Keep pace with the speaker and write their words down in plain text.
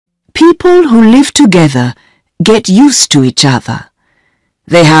People who live together get used to each other.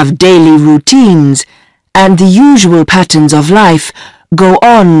 They have daily routines, and the usual patterns of life go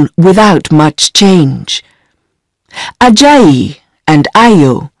on without much change. Ajayi and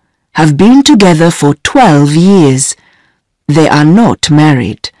Ayo have been together for 12 years. They are not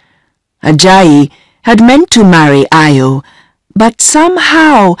married. Ajayi had meant to marry Ayo, but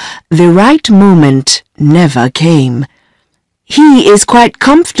somehow the right moment never came. He is quite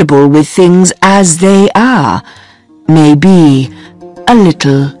comfortable with things as they are, maybe a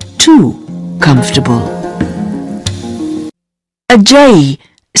little too comfortable. Ajayi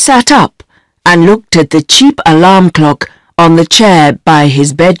sat up and looked at the cheap alarm clock on the chair by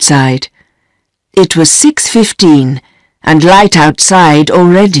his bedside. It was 6:15 and light outside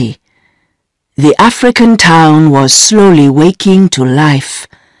already. The African town was slowly waking to life.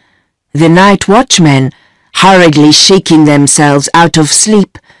 The night watchmen, hurriedly shaking themselves out of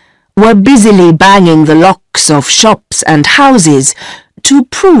sleep, were busily banging the locks of shops and houses to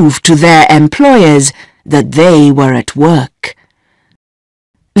prove to their employers that they were at work.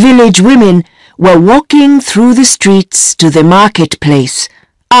 Village women were walking through the streets to the marketplace,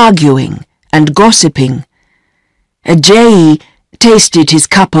 arguing and gossiping. Ajayi tasted his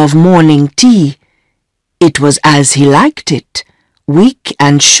cup of morning tea. It was as he liked it, weak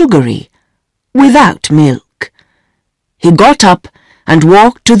and sugary, without milk. He got up and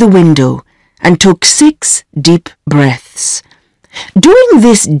walked to the window and took 6 deep breaths. Doing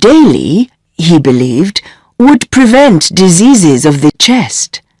this daily, he believed, would prevent diseases of the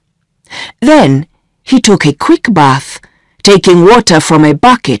chest. Then he took a quick bath, taking water from a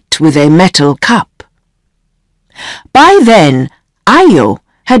bucket with a metal cup. By then, Ayo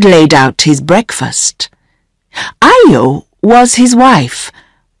had laid out his breakfast. Ayo was his wife.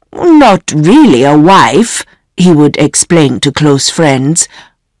 Not really a wife, he would explain to close friends,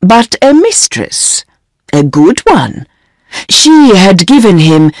 but a mistress, a good one. She had given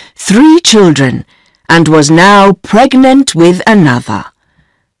him 3 children and was now pregnant with another.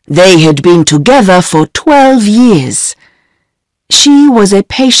 They had been together for 12 years. She was a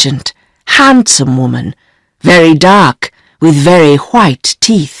patient, handsome woman, very dark, with very white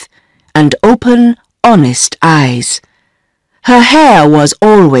teeth and open, honest eyes. Her hair was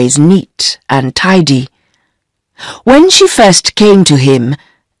always neat and tidy. When she first came to him,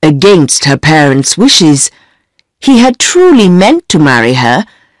 against her parents' wishes, he had truly meant to marry her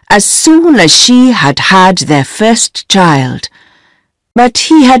as soon as she had had their first child. But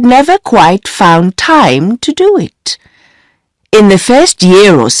he had never quite found time to do it. In the first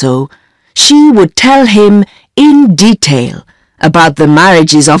year or so, she would tell him in detail about the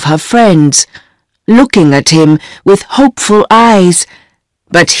marriages of her friends, looking at him with hopeful eyes,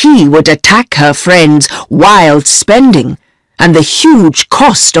 but he would attack her friends' wild spending and the huge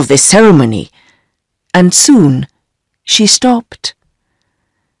cost of the ceremony, and soon she stopped.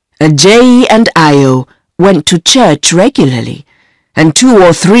 Ajayi and Ayo went to church regularly, and 2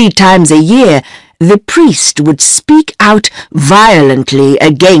 or 3 times a year the priest would speak out violently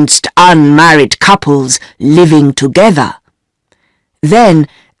against unmarried couples living together. Then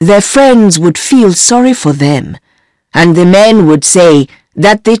their friends would feel sorry for them, and the men would say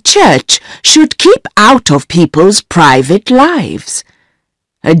that the church should keep out of people's private lives.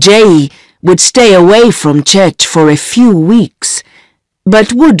 Ajayi would stay away from church for a few weeks,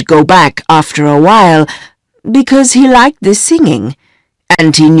 but would go back after a while because he liked the singing,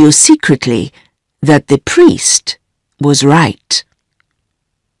 and he knew secretly that the priest was right.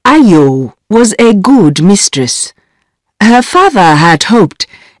 Ayo was a good mistress. Her father had hoped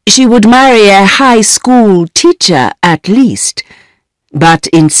she would marry a high school teacher at least, but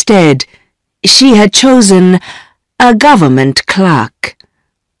instead she had chosen a government clerk.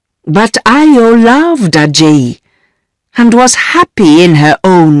 But Ayo loved Ajayi and was happy in her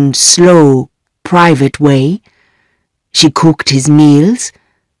own slow, private way. She cooked his meals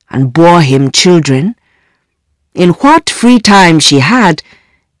and bore him children. In what free time she had,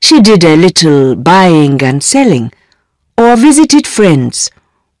 she did a little buying and selling, or visited friends,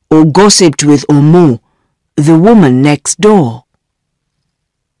 or gossiped with Omo, the woman next door.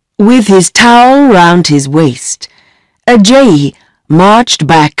 With his towel round his waist, Ajayi marched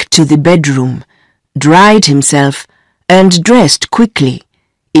back to the bedroom, dried himself, and dressed quickly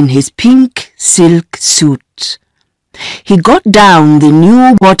in his pink silk suit. He got down the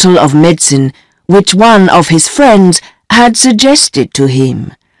new bottle of medicine which one of his friends had suggested to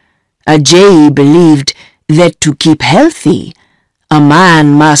him. Ajayi believed that to keep healthy, a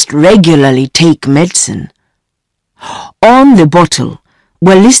man must regularly take medicine. On the bottle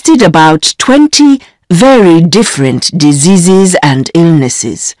were listed about 20 very different diseases and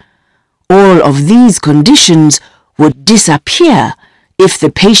illnesses, all of these conditions would disappear if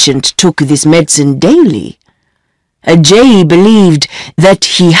the patient took this medicine daily. Jay believed that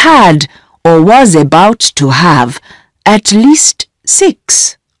he had or was about to have at least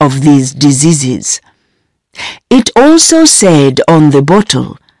 6 of these diseases. It also said on the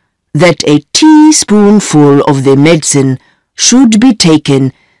bottle that a teaspoonful of the medicine should be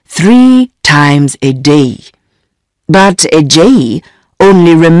taken 3 times a day. But Jay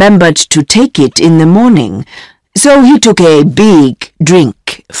only remembered to take it in the morning, so he took a big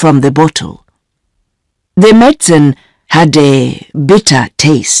drink from the bottle. The medicine had a bitter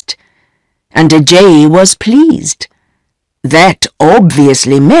taste, and Jay was pleased. That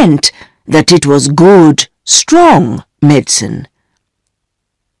obviously meant that it was good, strong medicine.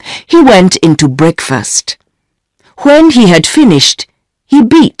 He went into breakfast. When he had finished, he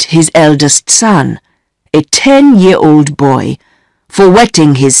beat his eldest son, a 10-year-old boy, for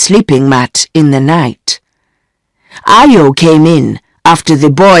wetting his sleeping mat in the night. Ayo came in after the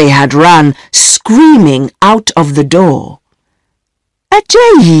boy had run screaming out of the door.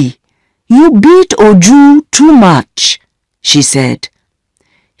 "Ajayi, you beat Oju too much," she said.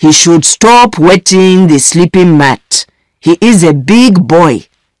 "He should stop wetting the sleeping mat. He is a big boy,"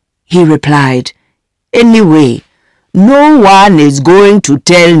 he replied. "Anyway, no one is going to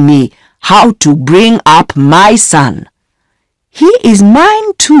tell me how to bring up my son." "He is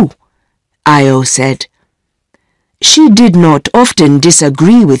mine too," Ayo said. She did not often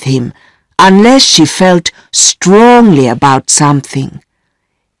disagree with him unless she felt strongly about something.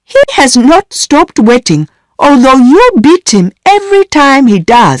 "He has not stopped wetting, although you beat him every time he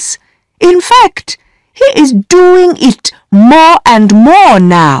does. In fact, he is doing it more and more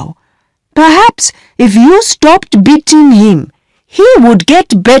now. Perhaps if you stopped beating him, he would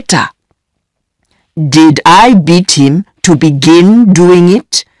get better." "Did I beat him to begin doing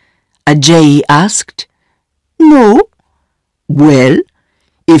it?" Ajay asked. "No." "Well,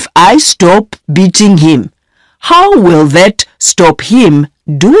 if I stop beating him, how will that stop him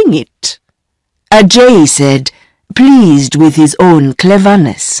doing it?" Ajay said, pleased with his own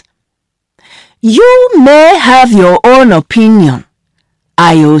cleverness. "You may have your own opinion,"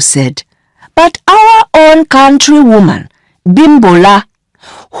 Ayo said, "but our own countrywoman, Bimbola,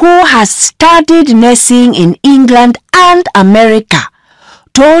 who has studied nursing in England and America,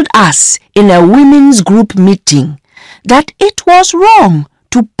 told us in a women's group meeting that it was wrong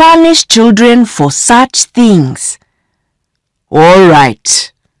to punish children for such things." "All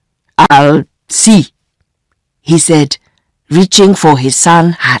right, I'll see," he said, reaching for his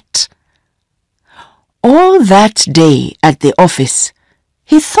sun's hat. All that day at the office,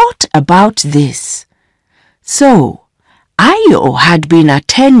 he thought about this. So, Ayo had been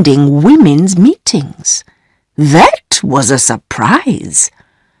attending women's meetings. That was a surprise.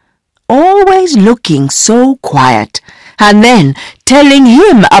 Always looking so quiet, and then telling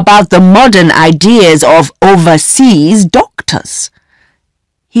him about the modern ideas of overseas doctors.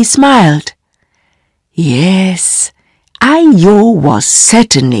 He smiled. Yes, Ayo was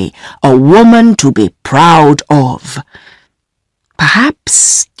certainly a woman to be proud of.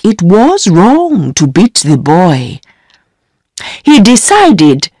 Perhaps it was wrong to beat the boy. He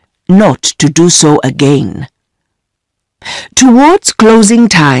decided not to do so again. Towards closing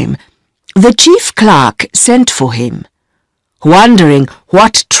time, the chief clerk sent for him. Wondering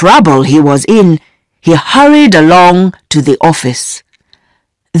what trouble he was in, he hurried along to the office.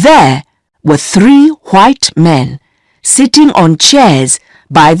 There were 3 white men sitting on chairs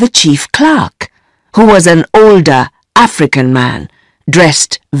by the chief clerk, who was an older African man,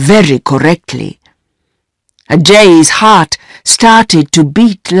 dressed very correctly. Ajay's heart started to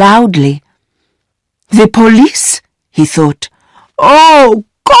beat loudly. "The police?" he thought. "Oh,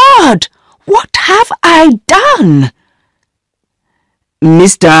 God! What have I done?"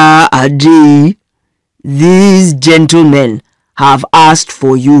 "Mr. Ajay, these gentlemen have asked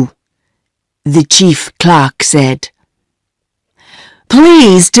for you," the chief clerk said.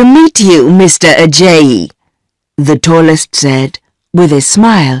 "Pleased to meet you, Mr. Ajay," the tallest said, with a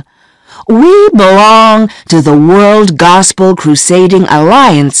smile. "We belong to the World Gospel Crusading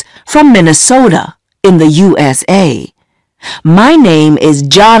Alliance from Minnesota in the USA. My name is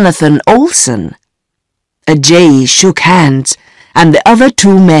Jonathan Olson." Ajay shook hands, and the other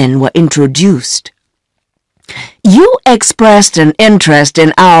 2 men were introduced. "You expressed an interest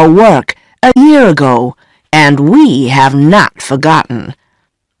in our work a year ago, and we have not forgotten.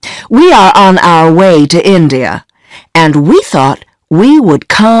 We are on our way to India, and we thought we would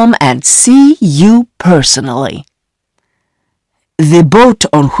come and see you personally." The boat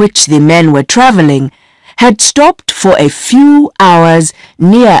on which the men were traveling had stopped for a few hours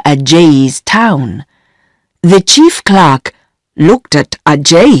near Ajay's town. The chief clerk looked at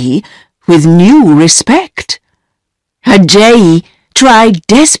Ajay with new respect. Ajay tried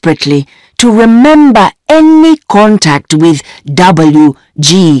desperately to remember any contact with WGCA,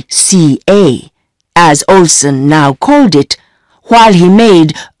 as Olsen now called it, while he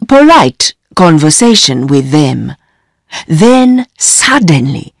made polite conversation with them. Then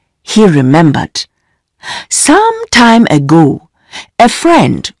suddenly he remembered. Some time ago, a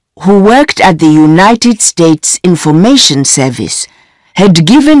friend who worked at the United States Information Service had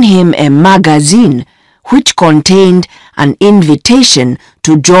given him a magazine which contained an invitation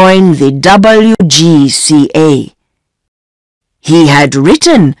to join the WGCA. He had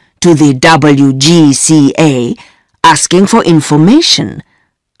written to the WGCA asking for information,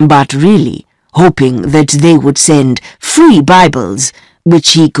 but really hoping that they would send free Bibles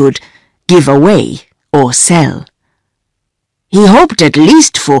which he could give away or sell. He hoped at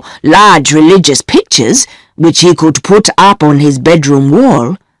least for large religious pictures which he could put up on his bedroom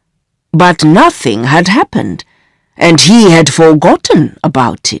wall, but nothing had happened, and he had forgotten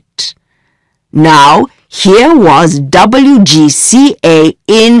about it. Now here was WGCA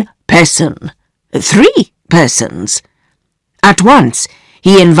in person, 3 persons. At once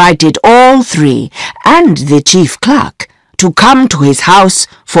he invited all 3 and the chief clerk to come to his house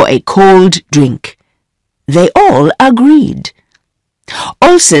for a cold drink. They all agreed.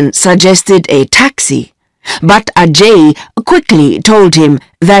 Olsen suggested a taxi, but Ajay quickly told him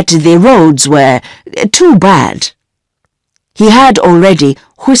that the roads were too bad. He had already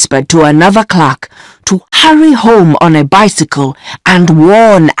whispered to another clerk to hurry home on a bicycle and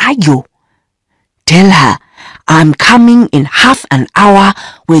warn Ayo. "Tell her I'm coming in half an hour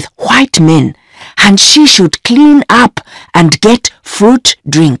with white men, and she should clean up and get fruit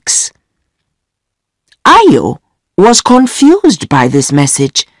drinks." Ayo was confused by this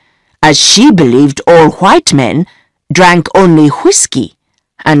message, as she believed all white men drank only whiskey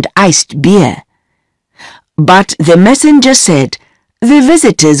and iced beer. But the messenger said the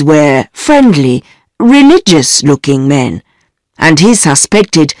visitors were friendly, religious-looking men, and he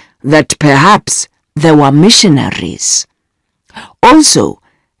suspected that perhaps they were missionaries. Also,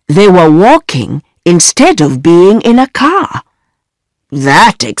 they were walking instead of being in a car.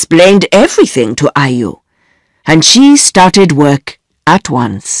 That explained everything to Ayo, and she started work at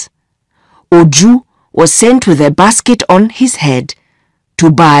once. Oju was sent with a basket on his head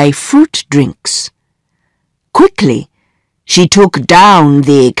to buy fruit drinks. Quickly, she took down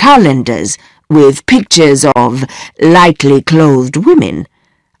the calendars with pictures of lightly clothed women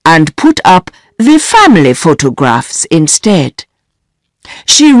and put up the family photographs instead.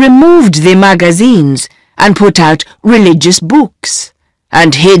 She removed the magazines and put out religious books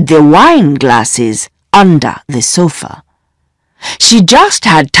and hid the wine glasses under the sofa. She just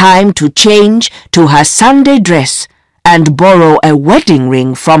had time to change to her Sunday dress and borrow a wedding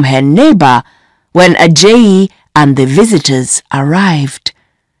ring from her neighbor when Ajay and the visitors arrived.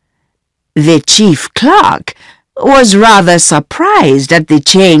 The chief clerk was rather surprised at the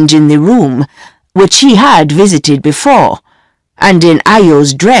change in the room, which he had visited before, and in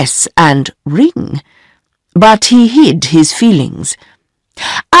Ayo's dress and ring, but he hid his feelings.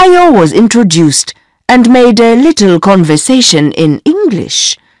 Ayo was introduced and made a little conversation in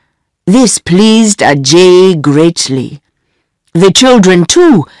English. This pleased Ajay greatly. The children,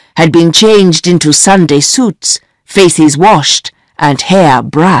 too, had been changed into Sunday suits, faces washed and hair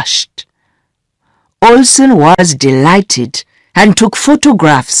brushed. Olsen was delighted and took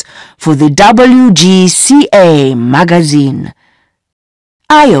photographs for the WGCA magazine.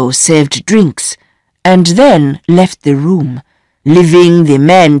 Ayo served drinks and then left the room, leaving the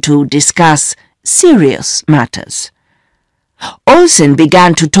men to discuss serious matters. Olsen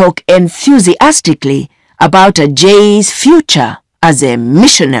began to talk enthusiastically about Ajay's future as a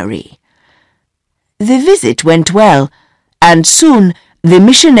missionary. The visit went well, and soon the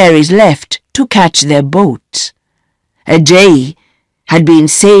missionaries left to catch their boat. Ajay had been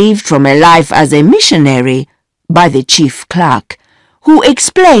saved from a life as a missionary by the chief clerk, who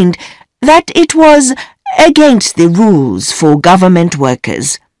explained that it was against the rules for government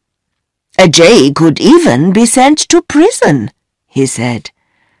workers. Ajay could even be sent to prison, he said.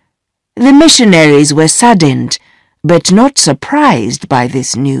 The missionaries were saddened, but not surprised by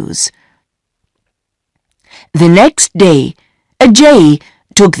this news. The next day, Ajay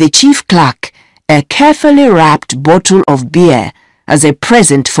took the chief clerk a carefully wrapped bottle of beer as a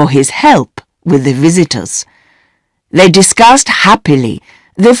present for his help with the visitors. They discussed happily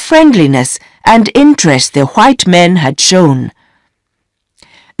the friendliness and interest the white men had shown.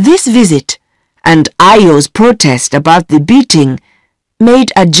 This visit and Ayo's protest about the beating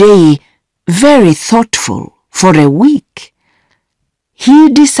made Ajayi very thoughtful for a week. He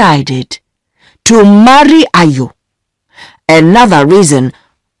decided to marry Ayo. Another reason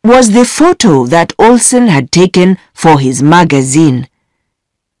was the photo that Olsen had taken for his magazine.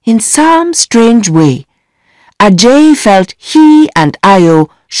 In some strange way, Ajayi felt he and Ayo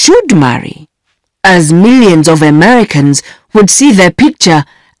should marry, as millions of Americans would see their picture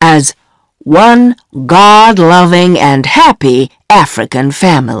as one God-loving and happy African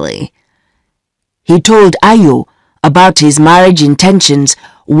family. He told Ayo about his marriage intentions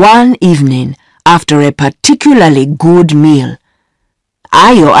one evening after a particularly good meal.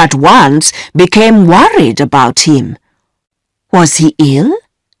 Ayo at once became worried about him. "Was he ill?"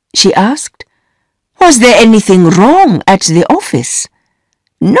 she asked. "Was there anything wrong at the office?"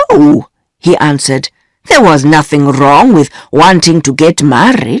 "No," he answered. "There was nothing wrong with wanting to get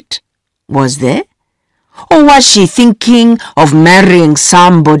married, was there? Or was she thinking of marrying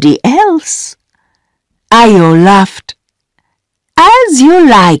somebody else?" Ayo laughed. "As you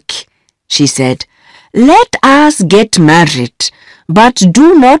like," she said. "Let us get married, but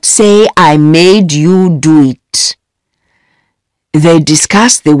do not say I made you do it." They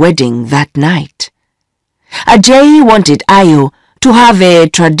discussed the wedding that night. Ajayi wanted Ayo to have a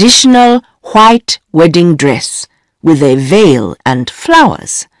traditional white wedding dress with a veil and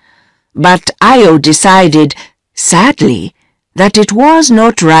flowers, but Ayo decided, sadly, that it was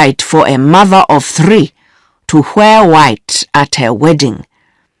not right for a mother of 3 to wear white at her wedding.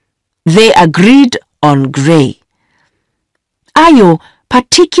 They agreed on grey. Ayo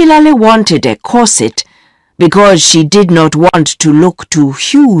particularly wanted a corset because she did not want to look too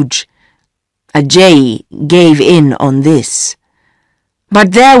huge. Ajayi gave in on this.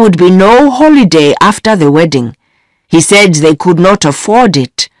 But there would be no holiday after the wedding. He said they could not afford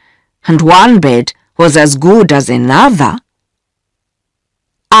it, and one bed was as good as another.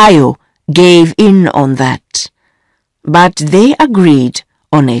 Ayo gave in on that, but they agreed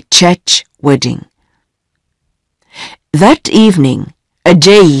on a church wedding. That evening,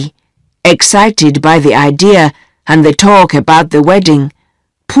 Ajayi, excited by the idea and the talk about the wedding,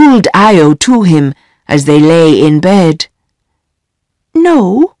 pulled Ayo to him as they lay in bed.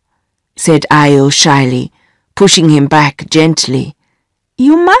 "No," said Ayo shyly, pushing him back gently.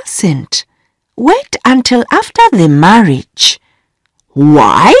 "You mustn't. Wait until after the marriage."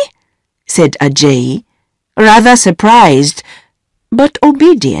 "Why?" said Ajayi, rather surprised, but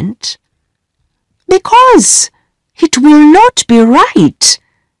obedient. "Because it will not be right,"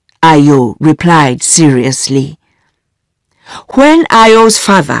 Ayo replied seriously. When Ayo's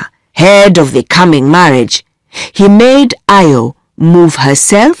father heard of the coming marriage, he made Ayo move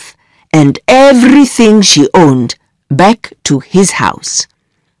herself and everything she owned back to his house.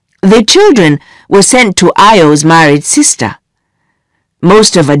 The children were sent to Ayo's married sister.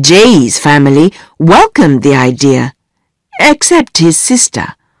 Most of Ajayi's family welcomed the idea, except his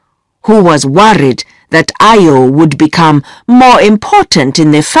sister, who was worried that Ayo would become more important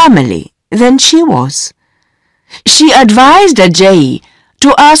in the family than she was. She advised Ajayi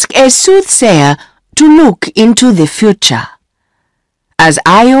to ask a soothsayer to look into the future. As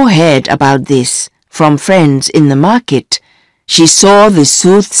Ayo heard about this from friends in the market, she saw the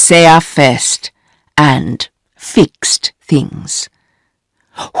soothsayer first and fixed things.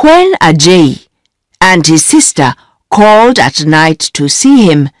 When Ajayi and his sister called at night to see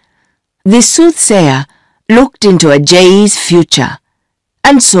him, the soothsayer looked into Ajayi's future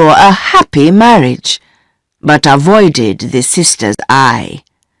and saw a happy marriage, but avoided the sister's eye.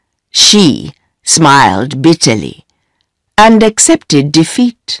 She smiled bitterly and accepted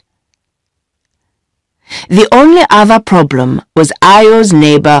defeat. The only other problem was Ayo's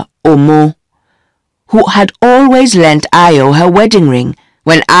neighbor Omo, who had always lent Ayo her wedding ring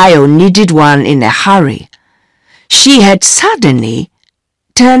when Ayo needed one in a hurry. She had suddenly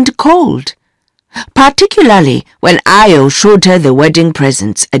turned cold, particularly when Ayo showed her the wedding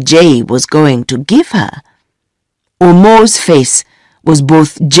presents Ajayi was going to give her. Omo's face was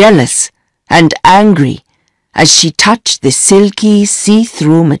both jealous and angry as she touched the silky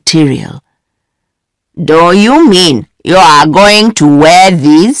see-through material. "Do you mean you are going to wear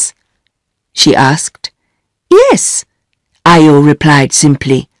these?" she asked. "Yes," Ayo replied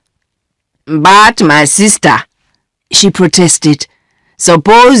simply. "But my sister," she protested,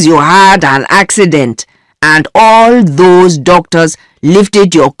 "suppose you had an accident and all those doctors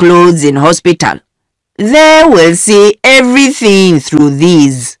lifted your clothes in hospital. They will see everything through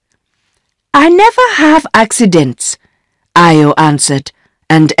these." "I never have accidents," Ayo answered,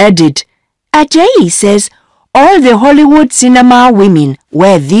 and added, "Ajayi says all the Hollywood cinema women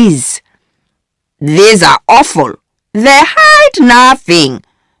wear these." These are awful. They hide nothing.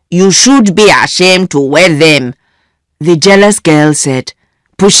 You should be ashamed to wear them, the jealous girl said,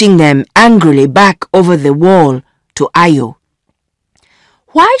 pushing them angrily back over the wall to Ayo.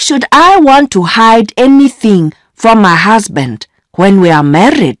 Why should I want to hide anything from my husband when we are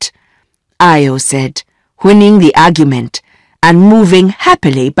married? Ayo said, winning the argument and moving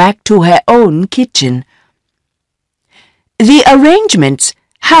happily back to her own kitchen. The arrangements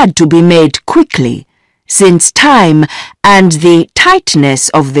had to be made quickly, since time and the tightness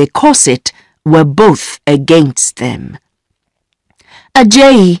of the corset were both against them.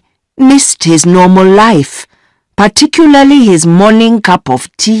 Ajay missed his normal life, particularly his morning cup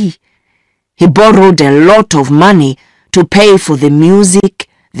of tea. He borrowed a lot of money to pay for the music,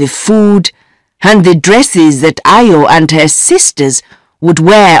 the food, and the dresses that Ayo and her sisters would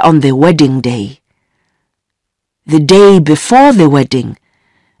wear on the wedding day. The day before the wedding,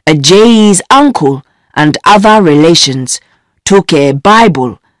 Ajay's uncle and other relations took a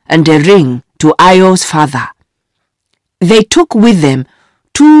Bible and a ring to Ayo's father. They took with them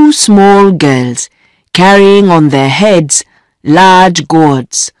 2 small girls carrying on their heads large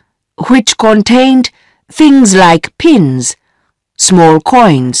gourds, which contained things like pins, small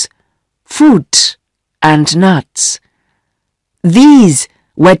coins, fruit, and nuts. These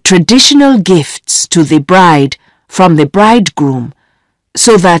were traditional gifts to the bride from the bridegroom,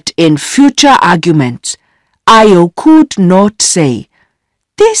 so that in future arguments, Ayo could not say,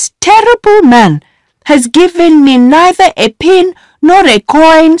 "This terrible man has given me neither a pin nor a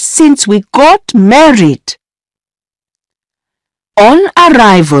coin since we got married." On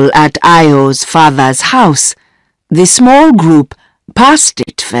arrival at Ayo's father's house, the small group passed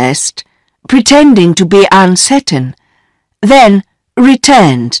it first, pretending to be uncertain, then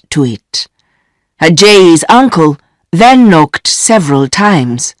returned to it. Ajay's uncle then knocked several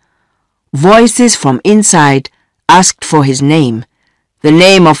times. Voices from inside asked for his name, the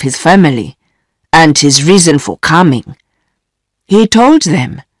name of his family, and his reason for coming. He told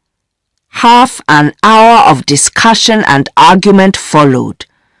them. Half an hour of discussion and argument followed.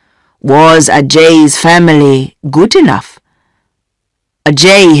 Was Ajay's family good enough?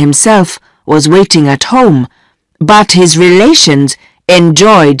 Ajay himself was waiting at home, but his relations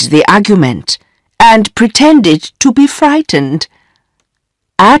enjoyed the argument and pretended to be frightened.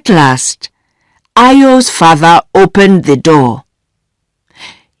 At last, Ayo's father opened the door.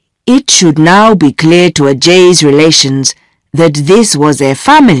 It should now be clear to Ajay's relations that this was a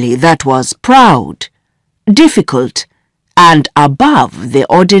family that was proud, difficult, and above the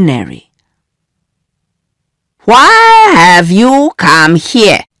ordinary. "Why have you come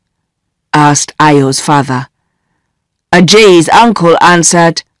here?" asked Ayo's father. Ajay's uncle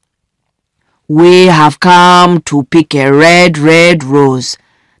answered, "We have come to pick a red rose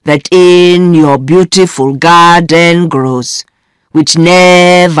that in your beautiful garden grows, which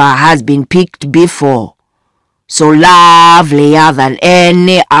never has been picked before, so lovelier than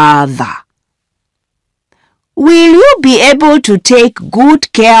any other." "Will you be able to take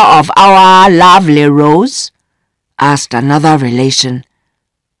good care of our lovely rose?" asked another relation.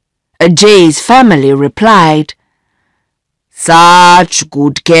 Ajay's family replied, "Such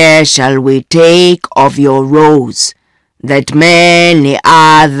good care shall we take of your rose, that many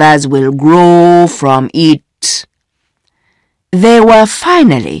others will grow from it." They were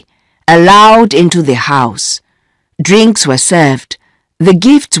finally allowed into the house. Drinks were served, the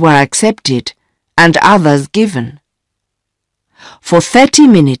gifts were accepted, and others given. For 30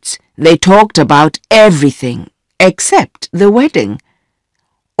 minutes they talked about everything except the wedding.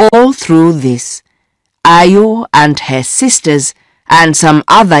 All through this, Ayo and her sisters and some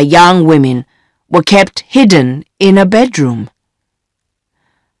other young women were kept hidden in a bedroom.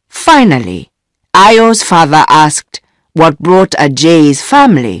 Finally, Ayo's father asked what brought Ajay's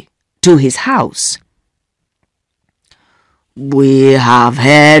family to his house. "We have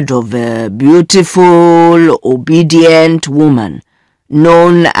heard of a beautiful, obedient woman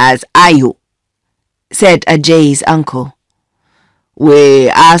known as Ayo," said Ajay's uncle. "We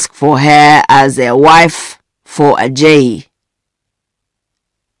ask for her as a wife for Ajay."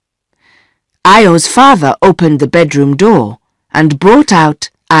 Ayo's father opened the bedroom door and brought out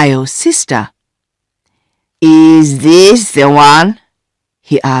Ayo's sister. "Is this the one?"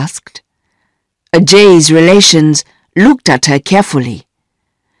 he asked. Ajay's relations looked at her carefully.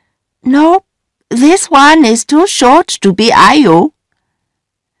 "No, this one is too short to be Ayo."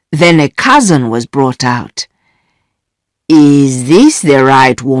 Then a cousin was brought out. "Is this the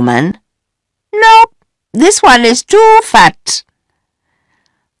right woman?" "No, this one is too fat."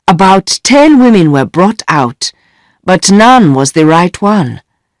 About 10 women were brought out, but none was the right one.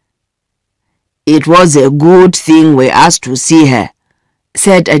 "It was a good thing we asked to see her,"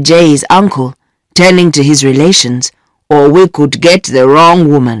 said Ajay's uncle, turning to his relations, "or we could get the wrong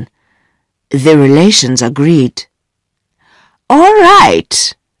woman." The relations agreed. "All right,"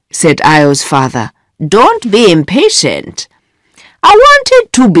 said Ayo's father. "Don't be impatient. I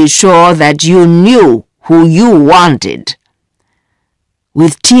wanted to be sure that you knew who you wanted."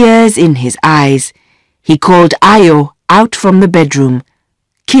 With tears in his eyes, he called Ayo out from the bedroom,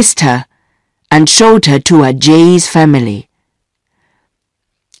 kissed her, and showed her to Ajay's family.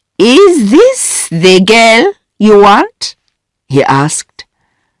 "Is this the girl you want?" he asked.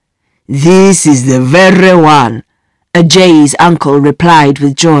 "This is the very one," Ajay's uncle replied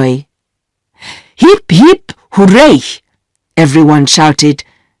with joy. "Hip, hip, hooray!" everyone shouted,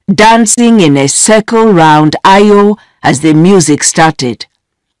 dancing in a circle round Ayo as the music started.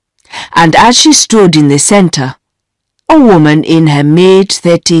 And as she stood in the center, a woman in her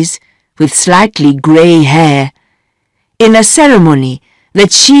mid-30s with slightly grey hair, in a ceremony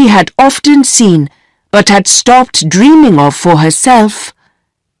that she had often seen but had stopped dreaming of for herself,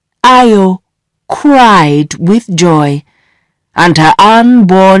 Ayo cried with joy, and her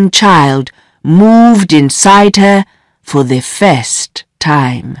unborn child moved inside her for the first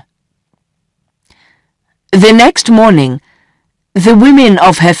time. The next morning, the women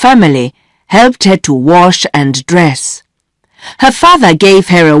of her family helped her to wash and dress. Her father gave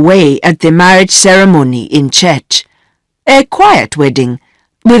her away at the marriage ceremony in church, a quiet wedding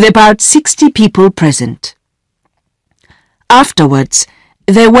with about 60 people present. Afterwards,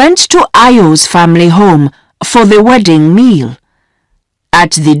 they went to Ayo's family home for the wedding meal.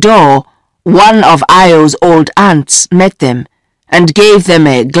 At the door, one of Ayo's old aunts met them and gave them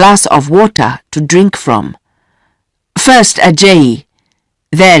a glass of water to drink from. First Ajay,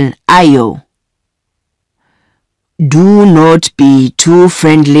 then Ayo. "Do not be too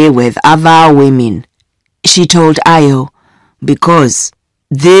friendly with other women," she told Ayo, "because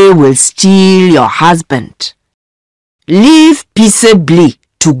they will steal your husband. Live peaceably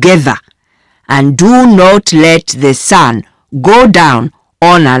together and do not let the sun go down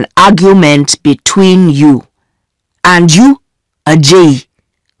on an argument between you. And you, Ajay,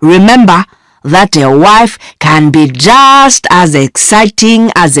 remember that a wife can be just as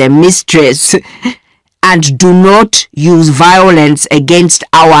exciting as a mistress. And do not use violence against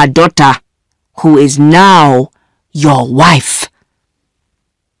our daughter, who is now your wife."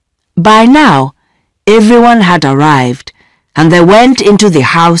 By now, everyone had arrived, and they went into the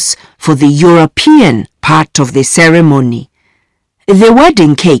house for the European part of the ceremony. The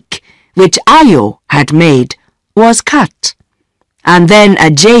wedding cake, which Ayo had made, was cut, and then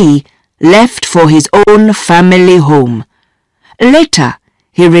Ajay left for his own family home. Later,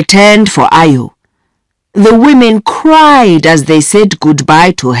 he returned for Ayo. The women cried as they said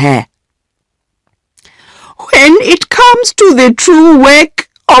goodbye to her. "When it comes to the true work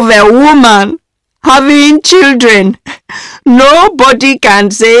of a woman having children, nobody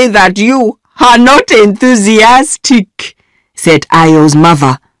can say that you are not enthusiastic," said Ayo's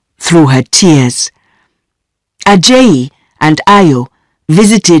mother through her tears. Ajay and Ayo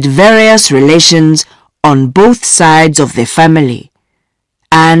visited various relations on both sides of the family,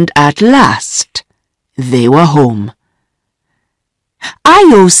 and at last they were home.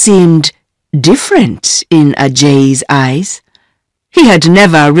 Ayo seemed different in Ajay's eyes. He had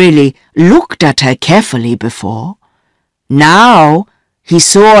never really looked at her carefully before. Now he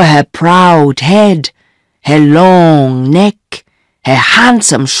saw her proud head, her long neck, her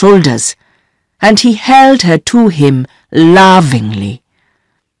handsome shoulders, and he held her to him lovingly.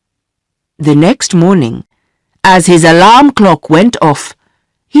 The next morning, as his alarm clock went off,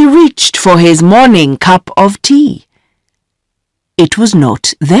 he reached for his morning cup of tea. It was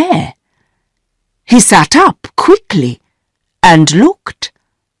not there. He sat up quickly and looked.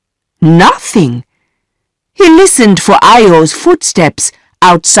 Nothing. He listened for Ayo's footsteps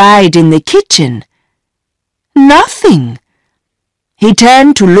outside in the kitchen. Nothing. He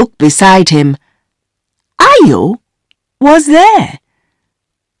turned to look beside him. Ayo was there.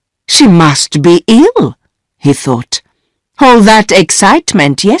 She must be ill, he thought. All that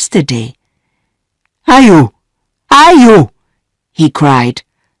excitement yesterday. "Ayo, Ayo," he cried.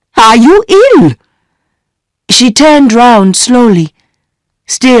 "Are you ill?" She turned round slowly,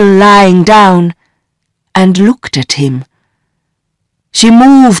 still lying down, and looked at him. She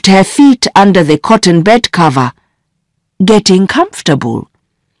moved her feet under the cotton bed cover, getting comfortable.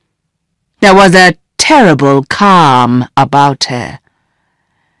 There was a terrible calm about her.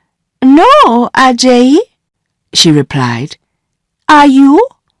 "No, Ajay," she replied. "Are you?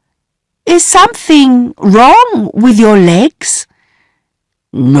 Is something wrong with your legs?"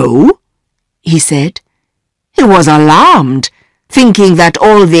 "No," he said. He was alarmed, thinking that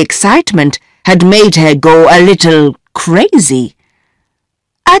all the excitement had made her go a little crazy.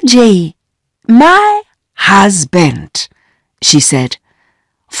 Ajay, my husband, she said.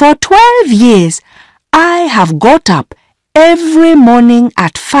 For 12 years, I have got up every morning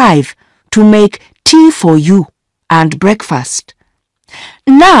at 5 to make tea for you and breakfast.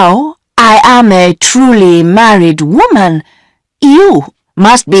 Now I am a truly married woman. You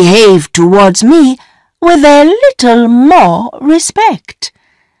must behave towards me with a little more respect.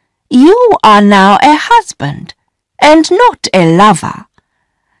 You are now a husband and not a lover.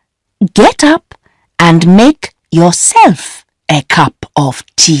 Get up and make yourself a cup of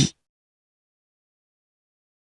tea.